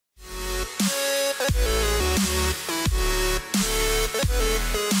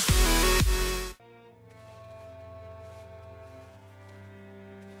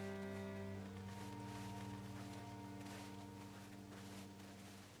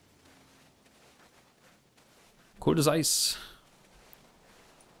Koldes Eis.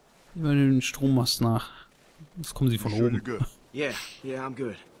 Immer den Strommast nach. Jetzt kommen sie von oben. Yeah, I'm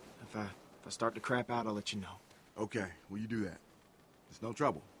good. If I start to crap out, I'll let you know. Okay, well you do that. It's no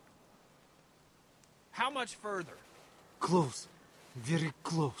trouble. How much further? Close. Very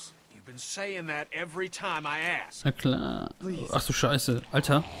close. You've been saying that every time I ask. Na klar. Ach du Scheiße.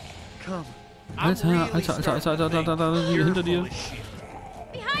 Alter. Come. Alter, hier hinter dir.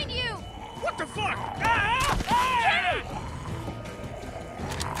 Behind you! What the fuck?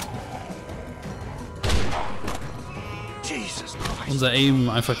 Jesus Christ. Unser Aim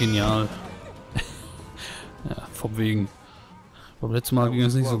einfach genial. Ja, vom Wegen. Beim letzten Mal ging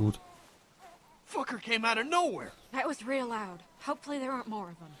es nicht so gut. Fucker came out of nowhere. That was real loud. Hopefully there aren't more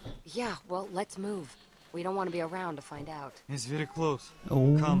of them. Yeah, well, let's move. We don't want to be around to find out. It's very close. Oh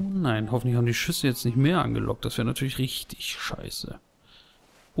nein, hoffentlich haben die Schüsse jetzt nicht mehr angelockt. Das wäre natürlich richtig scheiße.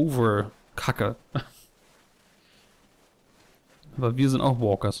 Kacke. Aber wir sind auch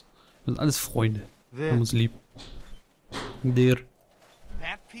Walkers. Wir sind alles Freunde. Wir haben uns lieb. Der.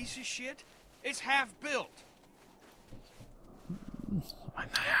 That piece of shit? It's half built.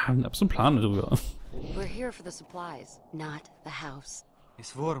 Naja, ich hab so einen Plan darüber. We're here for the supplies, not the house.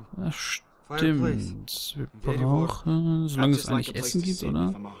 It's warm. Ja, stimmt. Wir brauchen, solange es eigentlich Essen gibt,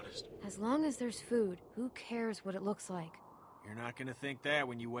 oder? As long as there's food, who cares what it looks like? You're not gonna think that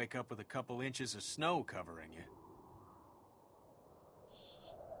when you wake up with a couple inches of snow covering you.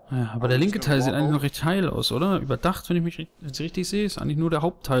 Ja, aber der linke Teil sieht eigentlich noch recht heil aus, oder? Überdacht, wenn ich mich jetzt richtig sehe, ist eigentlich nur der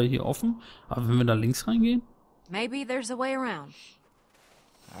Hauptteil hier offen. Aber wenn wir da links reingehen? Maybe there's a way around.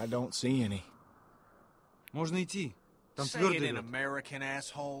 I don't see any. Можно идти. Там Say твердый it in лед. American,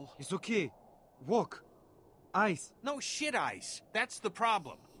 asshole. It's okay. Walk. Ice. No shit ice. That's the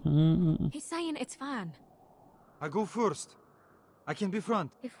problem. He's saying it's fine. I go first. I can be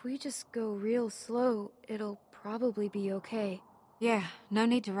front. If we just go real slow, it'll probably be okay. Yeah, no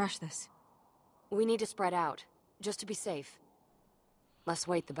need to rush this. We need to spread out, just to be safe. Less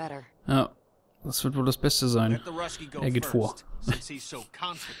wait, the better. Ja, das wird wohl das Beste sein. Let the Rusky go Er geht vor. first, since he's so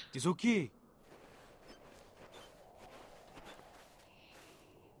confident. It's okay.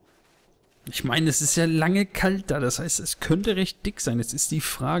 Ich meine, es ist ja lange kalt da, das heißt, es könnte recht dick sein. Jetzt ist die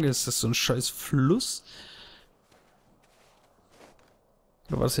Frage, ist das so ein scheiß Fluss?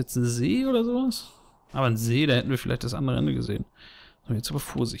 Oder war das jetzt ein See oder sowas? Aber ein See, da hätten wir vielleicht das andere Ende gesehen. So, jetzt aber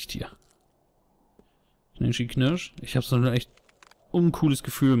Vorsicht hier. Knirschi Knirsch. Ich habe so ein echt uncooles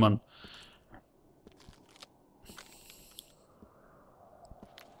Gefühl, Mann.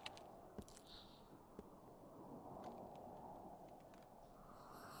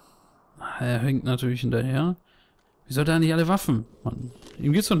 Er hängt natürlich hinterher. Wie soll der nicht alle Waffen? Mann.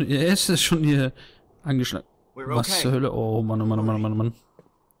 Ihm geht's doch nicht. Er ist schon hier angeschlagen. Was zur Hölle? Oh Mann, oh Mann, oh Mann, oh Mann, oh Mann.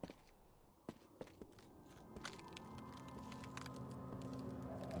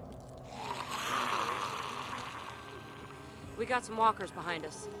 We got some walkers behind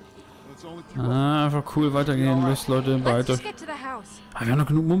us. Ah, einfach cool weitergehen. Los, Leute, Let's weiter. just get to the house. Ah, wir haben noch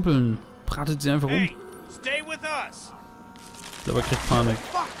genug Mumpeln. Bratet sie einfach um. Hey, stay with us. Aber kriegt Panik.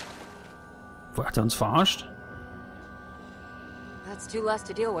 Wo hat er uns verarscht? That's two less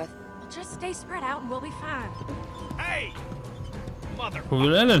to deal with. We'll just stay spread out and we'll be fine. Hey, mother. Wo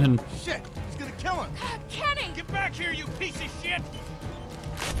will er denn hin? Shit, he's gonna kill him. Kenny! Get back here, you piece of shit.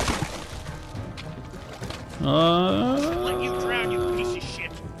 Let you drown, you piece of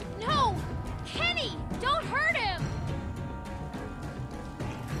shit. No! Kenny! Don't hurt him!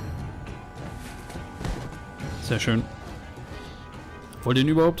 Sehr schön. Wollt ihr ihn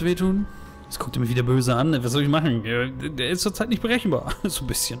überhaupt wehtun? Jetzt guckt er mir wieder böse an. Was soll ich machen? Der ist zurzeit nicht berechenbar. So ein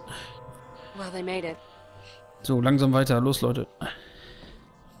bisschen. Well, they made it. So, langsam weiter. Los, Leute.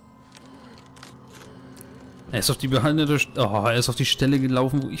 Er ist auf die behandelte... Oh, er ist auf die Stelle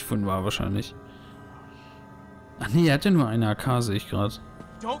gelaufen, wo ich vorhin war, wahrscheinlich. Ach nee, er hat ja nur eine AK, sehe ich gerade.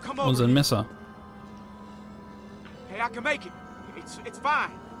 Und sein Messer. Hey, I can make it. It's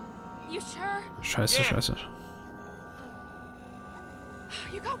fine. You sure? Scheiße, scheiße.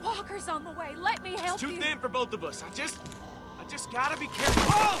 You got walkers on the way. Let me help Too you. thin for both of us. I just gotta be careful.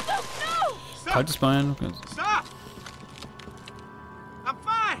 Oh! No! Stop! Kaltes Bein. Stop! I'm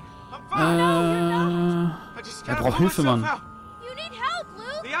fine. I'm fine. I just Er gotta braucht pull Hilfe, myself Mann. out. You need help,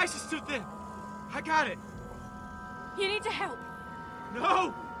 Luke! The ice is too thin. I got it. You need to help.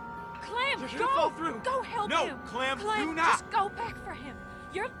 No! Clem, You're gonna fall go! through. Go help No, him! Clem, do Clem, not. just go back for him.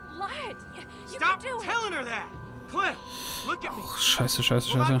 You're light. You Stop can do telling her that. Clem, look at me. Scheiße,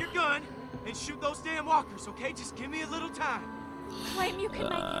 scheiße, Pull out scheiße. your gun and shoot those damn walkers, okay? Just give me a little time. it. Clem, you can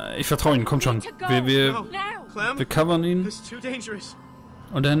make it. Ich vertraue ihn, komm schon. To go. Wir No, Now! Clem, covern ihn. this is too dangerous.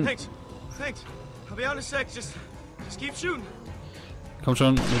 Und dann... Thanks. Thanks. I'll be on a sec. Just keep shooting. Komm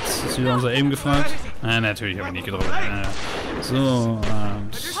schon, jetzt ist wieder unser Aim gefragt. Natürlich habe ich nicht gedrückt. So,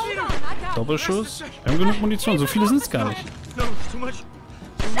 Doppelschuss. Wir haben genug Munition, so viele sind es gar nicht. No, too much.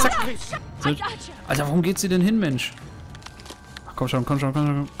 Zack. Alter, warum geht sie denn hin, Mensch? Ach, komm schon, komm schon, komm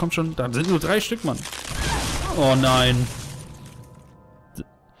schon, komm schon. Da sind nur 3 Stück, Mann. Oh nein.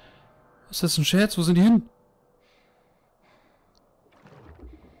 Ist das ein Scherz? Wo sind die hin?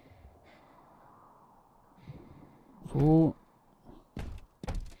 Wo?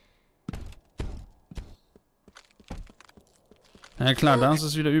 Ja klar, da ist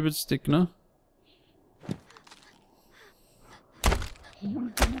es wieder übelst dick, ne?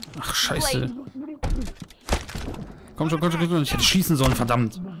 Ach, scheiße. Komm schon, komm schon, komm schon. Ich hätte schießen sollen,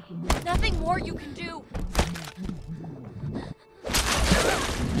 verdammt.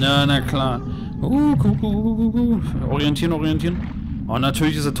 Ja, na klar. Orientieren, orientieren. Oh,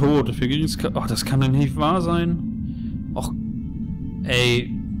 natürlich ist er tot. Wir gehen ins oh, das kann doch nicht wahr sein. Och,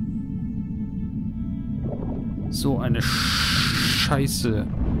 ey. So eine Scheiße.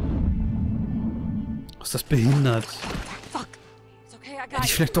 Was ist das behindert? Hätte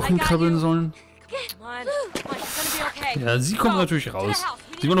ich vielleicht doch hinkrabbeln sollen? Ja, sie kommt natürlich raus.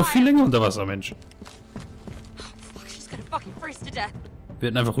 Sie war noch viel länger unter Wasser, Mensch. Wir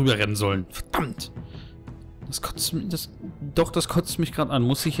hätten einfach rüberrennen sollen. Verdammt! Das kotzt mich. Das kotzt mich gerade an,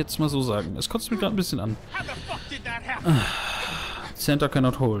 muss ich jetzt mal so sagen. Es kotzt mich gerade ein bisschen an. Center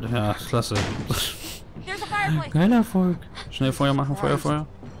cannot hold. Ja, klasse. Geiler Erfolg. Schnell Feuer machen, Feuer, Feuer.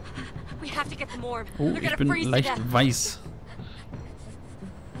 Oh, ich bin leicht weiß.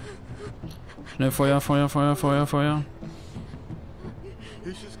 Schnell Feuer, Feuer, Feuer, Feuer, Feuer.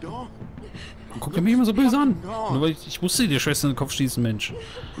 Guck dir mich immer so böse an. Nur weil ich musste dir Schwester in den Kopf schießen, Mensch.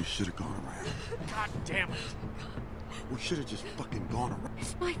 It's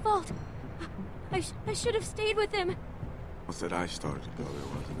my fault. I should have stayed with him. Once that ice started to go, there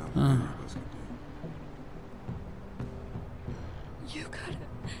wasn't nothing any of us could do.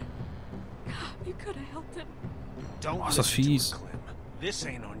 You could have helped him. Don't ist das fies. This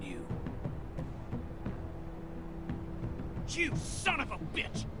ain't on you. You son of a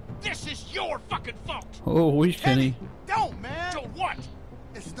bitch! This is your fucking fault! Oh, ruhig, Kenny. Don't, man! So what?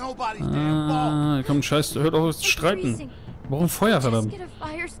 It's nobody's damn fault. Komm, scheiß, hört auf zu streiten. Warum Feuer, verdammt? Get a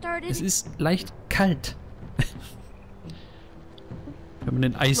fire started. Es ist leicht kalt. Wenn man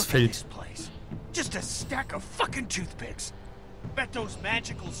in Eis Look at fällt. this place. Just a stack of fucking toothpicks. Bet those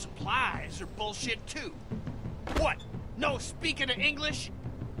magical supplies are bullshit too. What? No speaking of English?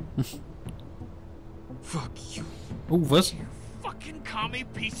 Fuck you. Oh, was? Fucking commie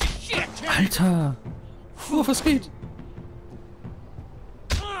piece of shit! Alter! Oh, was geht?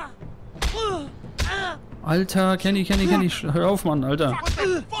 Alter, Kenny, hör auf, Mann, Alter. What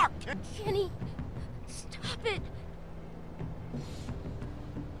the fuck? Kenny, stop it.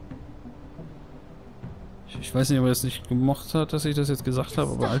 Ich weiß nicht, ob er es nicht gemocht hat, dass ich das jetzt gesagt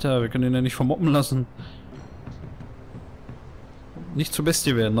habe, aber Alter, wir können ihn ja nicht vermoppen lassen. Nicht zur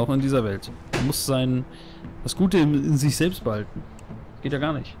Bestie werden, auch in dieser Welt. Er muss das Gute in sich selbst behalten. Geht ja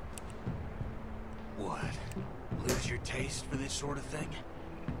gar nicht. What? Lose your taste for this sort of thing?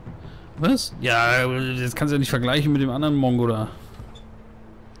 Was? Ja, das kannst du ja nicht vergleichen mit dem anderen Mongo da.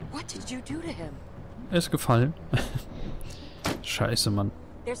 What did you do to him? Er ist gefallen. Scheiße, Mann.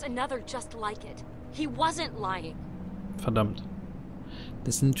 There's another just like it. He wasn't lying. Verdammt.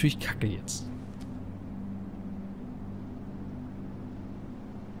 Das ist natürlich Kacke jetzt.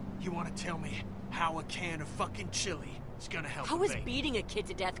 You wanna tell me how a can of fucking chili is gonna help How a is baby? beating a kid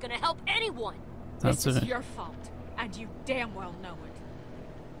to death gonna help anyone? That's This is it. your fault, and you damn well know it.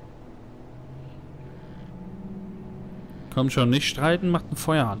 Komm schon, nicht streiten, macht ein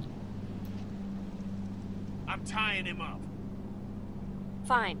Feuer an. I'm tying him up.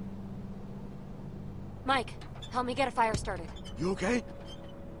 Fine. Mike, help me get a fire started. You okay?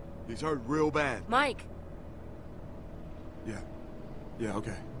 He's hurt real bad. Mike! Yeah. Yeah,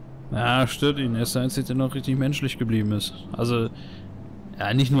 okay. Ja, stört ihn. Er ist der Einzige, der noch richtig menschlich geblieben ist. Also,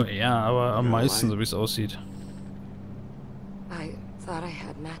 ja, nicht nur er, aber am meisten, so wie es aussieht. I thought I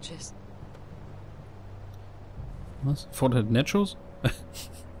had matches. Was? Ford hat Nachos?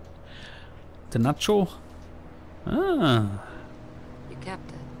 Der Nacho? Ah, You kept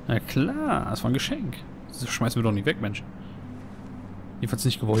it. na klar, das war ein Geschenk. Das schmeißen wir doch nicht weg, Mensch. Jedenfalls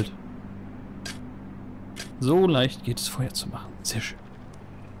nicht gewollt. So leicht geht es, Feuer zu machen. Sehr schön.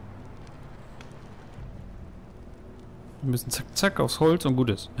 Wir müssen zack, zack aufs Holz und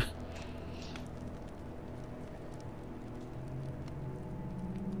gut ist.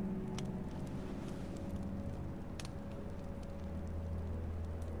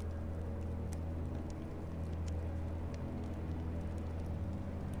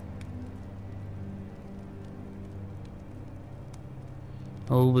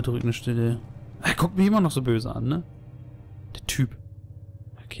 Oh, bedrückende Stille. Er guckt mich immer noch so böse an, ne? Der Typ.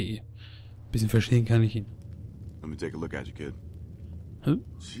 Okay. Bisschen verstehen kann ich ihn. Let me take a look at you, kid. Huh?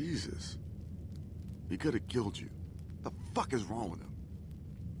 Jesus. He could have killed you. The fuck is wrong with him?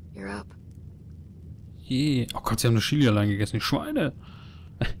 You're up. Je. Oh Gott, sie haben eine Chili allein gegessen. Die Schweine.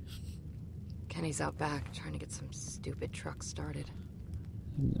 Kenny's out back trying to get some stupid truck started.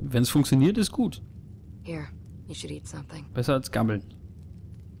 Wenn es funktioniert, ist gut. Here, you should eat something. Besser als gammeln.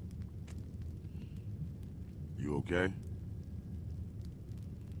 You okay?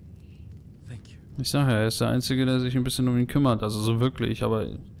 Thank you. Ich sag ja, er ist der Einzige, der sich ein bisschen um ihn kümmert. Also so wirklich, aber...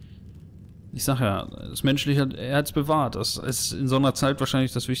 Ich sag ja, das Menschliche, er hat's bewahrt. Das ist in so einer Zeit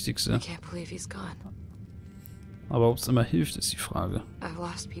wahrscheinlich das Wichtigste. I can't believe he's gone. Aber ob es immer hilft, ist die Frage. I've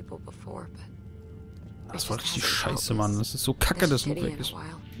lost people before, but Das war richtig scheiße, Mann. Das ist so kacke, dass Luke weg ist.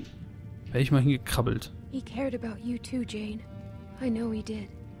 Wäre ich mal hingekrabbelt. He cared about you too, Jane. I know he did.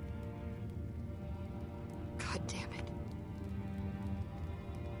 God damn it.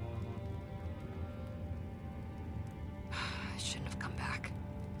 I shouldn't have come back.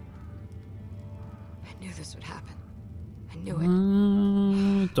 I knew this would happen. I knew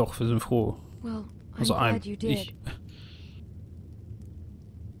it. Doch, wir sind froh. Well, I'm Also glad you did. ich.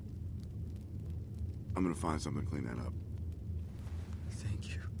 I'm gonna find something to clean that up. Thank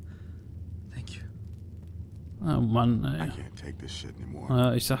you. Thank you. Oh Mann, I ey. can't take this shit anymore.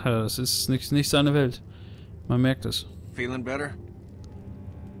 Ja, ich sag ja, das ist nicht seine Welt. Man merkt es. Feeling better?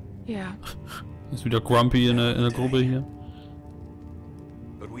 Yeah. Ist wieder grumpy in der Gruppe hier.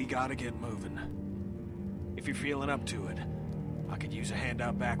 But we gotta get moving. If you're feeling up to it, I could use a hand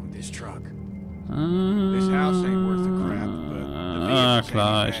out back with this truck. This house ain't worth the crap, but the vehicle's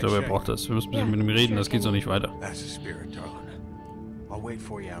Klar, ain't in ich bad glaube, er shape. braucht das. Wir müssen ein bisschen mit ihm reden, das geht so nicht weiter. That's the spirit, darling. I'll wait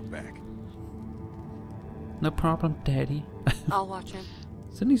for you out back. No problem, Daddy. I'll watch him.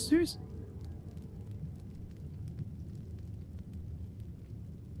 Sind die süß?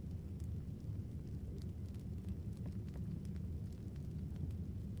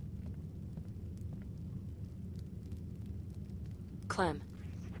 Clem,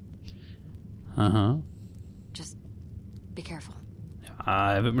 Aha. just be careful.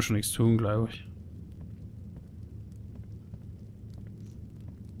 Ja, er wird mir schon nichts tun, glaube ich.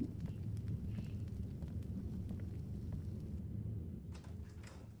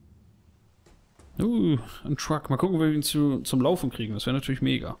 Ein Truck. Mal gucken, ob wir ihn zum Laufen kriegen. Das wäre natürlich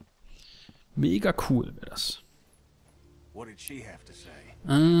mega. Mega cool wäre das. What did she have to say?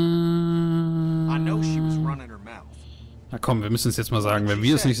 I know she was running her mouth. Na komm, wir müssen es jetzt mal sagen. Wenn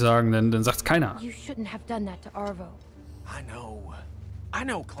wir es nicht sagen, dann sagt's keiner. You shouldn't have done that to Arvo. I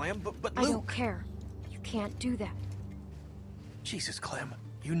know, Clem, but I Luke. don't care. You can't do that. Jesus, Clem,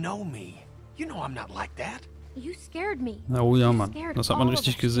 you know me. You know I'm not like that. You scared me. Oh ja, You Mann. scared Das hat man all of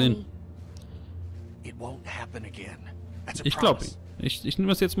richtig us, gesehen. Jenny. It won't happen again. That's a Ich glaube promise. ihn. Ich nehme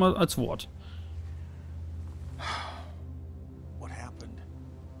das jetzt mal als Wort. What happened?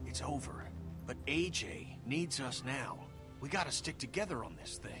 It's over. But AJ needs us now. We gotta stick together on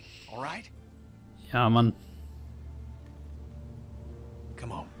this thing, all right? Ja, Mann.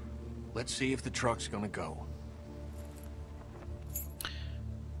 Come on. Let's see if the truck's gonna go.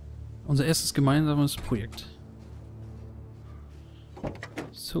 Unser erstes gemeinsames Projekt.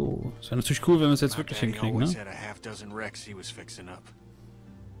 So. Es wäre natürlich cool, wenn wir es jetzt wirklich Daddy hinkriegen, always ne? had a half dozen wrecks he was fixing up.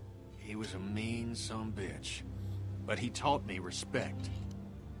 He was a mean sumbitch. But he taught me respect.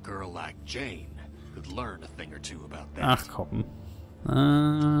 Girl like Jane could learn a thing or two about that. Ach komm.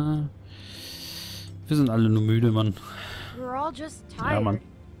 Wir sind alle nur müde, Mann. We're all just Ja, tired. Mann.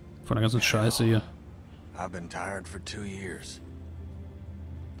 Von der ganzen Scheiße hier. I've been tired for 2 years.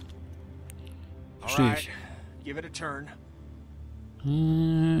 Verstehe Alright, ich. give it a turn.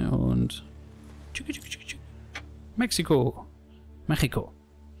 Und... Mexiko. Mexiko.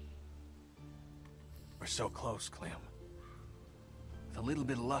 We're so close, Clem. With a little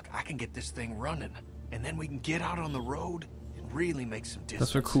bit of luck, I can get this thing running. And then we can get out on the road and really make some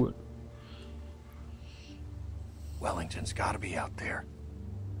distance. Das wäre cool. Wellington's gotta be out there.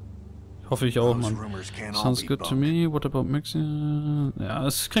 Hoffe ich auch, Those Mann. rumors can't all Sounds be good to bunk. me. What about Mexiko? Ja,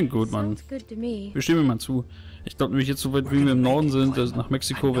 es klingt gut, Mann. Sounds good to me. Wir stimmen mal zu. Ich glaube nämlich jetzt, so weit wie wir im Norden sind, dass nach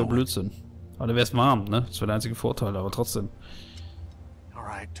Mexiko wäre Blödsinn. Aber da wäre es warm, ne? Das wäre der einzige Vorteil, aber trotzdem.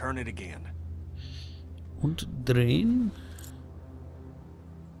 Alright, turn it again. Und drehen?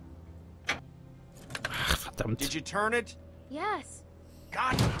 Ach, verdammt. Did you turn it? Yes.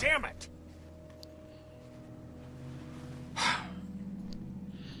 God damn it!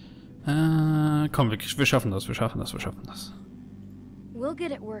 Komm, wir schaffen das, wir schaffen das. We'll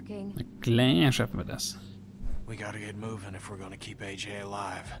get it working. Na klar schaffen wir das. We gotta get moving if we're gonna keep AJ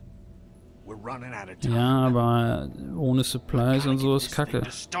alive. We're running out of time. Ja, aber ohne Supplies und so ist Kacke.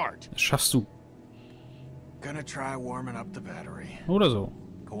 Das schaffst du. Gonna try warming up the battery. Oder so.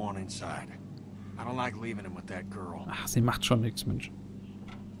 Go on inside. I don't like leaving him with that girl. Ach, sie macht schon nichts, Mensch.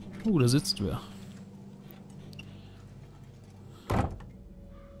 Da sitzt wer.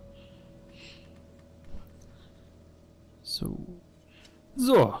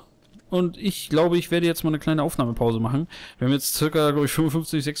 So. Und ich glaube, ich werde jetzt mal eine kleine Aufnahmepause machen. Wir haben jetzt circa, glaube ich,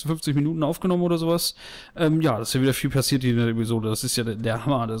 55, 56 Minuten aufgenommen oder sowas. Ja, das ist ja wieder viel passiert in der Episode. Das ist ja der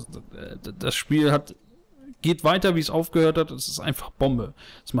Hammer. Das Spiel geht weiter, wie es aufgehört hat. Es ist einfach Bombe.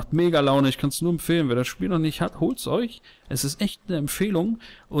 Es macht mega Laune. Ich kann es nur empfehlen. Wer das Spiel noch nicht hat, holt's euch. Es ist echt eine Empfehlung.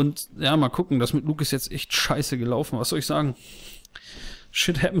 Und ja, mal gucken. Das mit Luke ist jetzt echt scheiße gelaufen. Was soll ich sagen?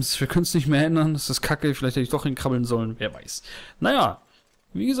 Shit happens. Wir können es nicht mehr ändern. Das ist kacke. Vielleicht hätte ich doch hinkrabbeln sollen. Wer weiß. Naja,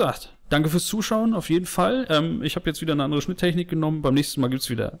 wie gesagt, danke fürs Zuschauen, auf jeden Fall. Ich habe jetzt wieder eine andere Schnitttechnik genommen. Beim nächsten Mal gibt's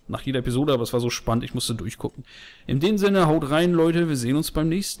wieder nach jeder Episode, aber es war so spannend, ich musste durchgucken. In dem Sinne, haut rein, Leute. Wir sehen uns beim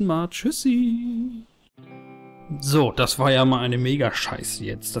nächsten Mal. Tschüssi. So, das war ja mal eine Mega-Scheiße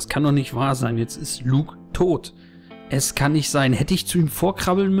jetzt. Das kann doch nicht wahr sein. Jetzt ist Luke tot. Es kann nicht sein. Hätte ich zu ihm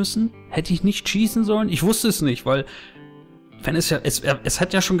vorkrabbeln müssen? Hätte ich nicht schießen sollen? Ich wusste es nicht, weil... Wenn es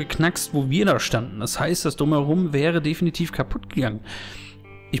hat ja schon geknackst, wo wir da standen. Das heißt, das Drumherum wäre definitiv kaputt gegangen.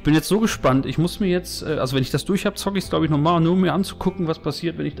 Ich bin jetzt so gespannt. Ich muss mir jetzt, also wenn ich das durch habe, zocke ich es, glaube ich, nochmal, nur um mir anzugucken, was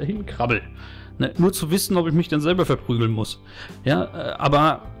passiert, wenn ich dahin krabbel. Ne? Nur zu wissen, ob ich mich dann selber verprügeln muss. Ja,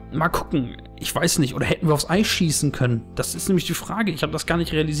 aber mal gucken. Ich weiß nicht. Oder hätten wir aufs Eis schießen können? Das ist nämlich die Frage. Ich habe das gar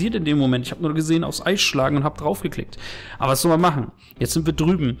nicht realisiert in dem Moment. Ich habe nur gesehen, aufs Eis schlagen und habe draufgeklickt. Aber was soll man machen? Jetzt sind wir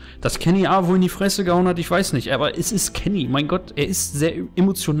drüben. Dass Kenny A wohl in die Fresse gehauen hat, ich weiß nicht. Aber es ist Kenny. Mein Gott, er ist sehr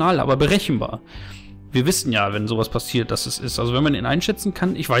emotional, aber berechenbar. Wir wissen ja, wenn sowas passiert, dass es ist. Also wenn man ihn einschätzen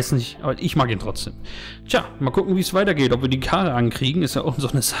kann, ich weiß nicht, aber ich mag ihn trotzdem. Tja, mal gucken, wie es weitergeht. Ob wir die Karre ankriegen, ist ja auch so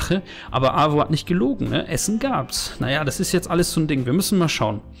eine Sache. Aber Avo hat nicht gelogen, ne? Essen gab's. Naja, das ist jetzt alles so ein Ding. Wir müssen mal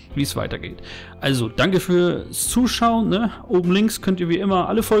schauen, wie es weitergeht. Also, danke fürs Zuschauen, ne? Oben links könnt ihr wie immer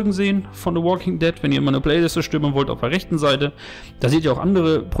alle Folgen sehen von The Walking Dead, wenn ihr mal eine Playliste stimmen wollt auf der rechten Seite. Da seht ihr auch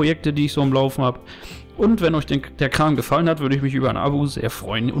andere Projekte, die ich so am Laufen habe. Und wenn euch der Kram gefallen hat, würde ich mich über ein Abo sehr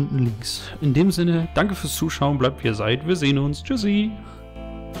freuen, unten links. In dem Sinne, danke fürs Zuschauen, bleibt wie ihr seid, wir sehen uns, tschüssi!